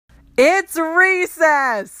It's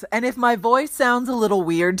recess! And if my voice sounds a little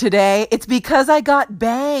weird today, it's because I got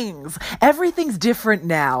bangs. Everything's different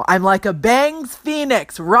now. I'm like a bangs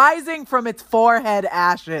phoenix rising from its forehead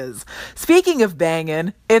ashes. Speaking of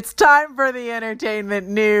banging, it's time for the entertainment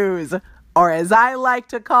news. Or as I like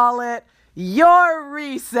to call it, your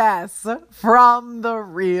recess from the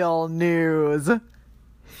real news.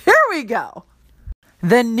 Here we go.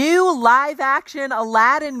 The new live-action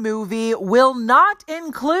Aladdin movie will not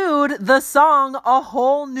include the song A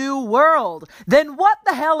Whole New World. Then what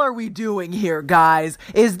the hell are we doing here, guys?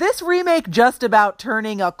 Is this remake just about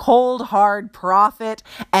turning a cold, hard profit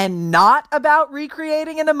and not about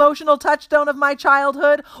recreating an emotional touchstone of my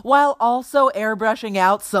childhood while also airbrushing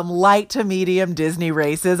out some light to medium Disney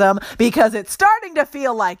racism? Because it's starting to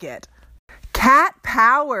feel like it. Cat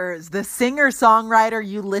Powers, the singer-songwriter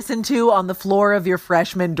you listened to on the floor of your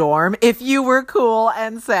freshman dorm, if you were cool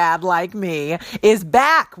and sad like me, is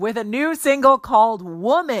back with a new single called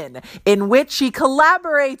Woman, in which she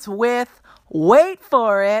collaborates with, wait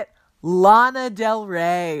for it, Lana Del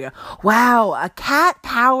Rey. Wow, a Cat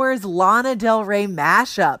Powers Lana Del Rey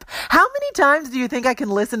mashup. How many times do you think I can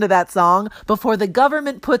listen to that song before the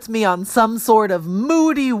government puts me on some sort of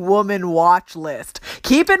moody woman watch list?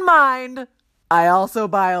 Keep in mind, I also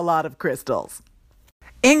buy a lot of crystals.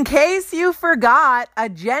 In case you forgot, a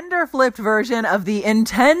gender-flipped version of the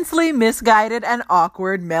intensely misguided and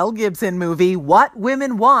awkward Mel Gibson movie What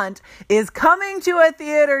Women Want is coming to a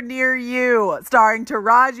theater near you, starring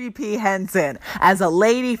Taraji P. Henson as a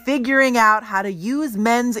lady figuring out how to use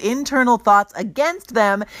men's internal thoughts against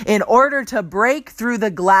them in order to break through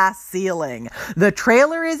the glass ceiling. The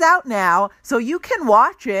trailer is out now, so you can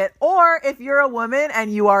watch it, or if you're a woman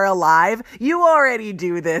and you are alive, you already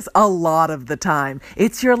do this a lot of the time.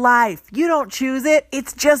 It's your life. You don't choose it.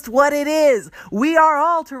 It's just what it is. We are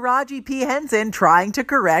all Taraji P. Henson trying to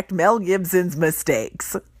correct Mel Gibson's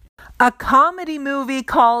mistakes. A comedy movie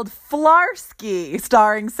called Flarsky,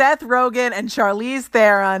 starring Seth Rogen and Charlize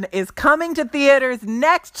Theron, is coming to theaters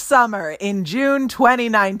next summer in June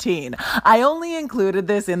 2019. I only included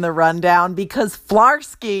this in the rundown because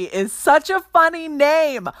Flarsky is such a funny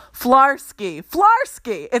name. Flarsky.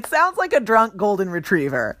 Flarsky. It sounds like a drunk golden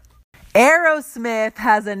retriever. Aerosmith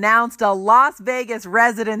has announced a Las Vegas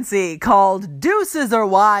residency called Deuces Are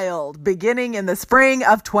Wild, beginning in the spring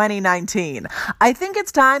of 2019. I think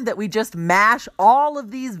it's time that we just mash all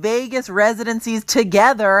of these Vegas residencies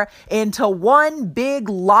together into one big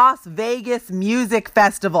Las Vegas music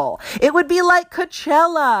festival. It would be like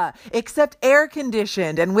Coachella, except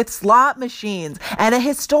air-conditioned and with slot machines, and a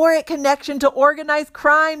historic connection to organized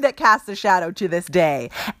crime that casts a shadow to this day,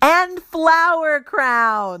 and flower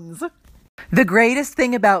crowns. The greatest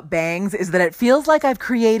thing about bangs is that it feels like I've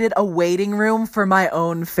created a waiting room for my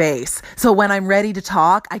own face. So when I'm ready to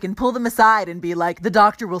talk, I can pull them aside and be like, the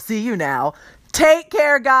doctor will see you now. Take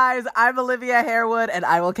care, guys. I'm Olivia Harewood, and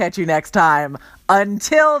I will catch you next time.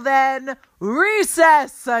 Until then,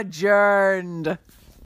 recess adjourned.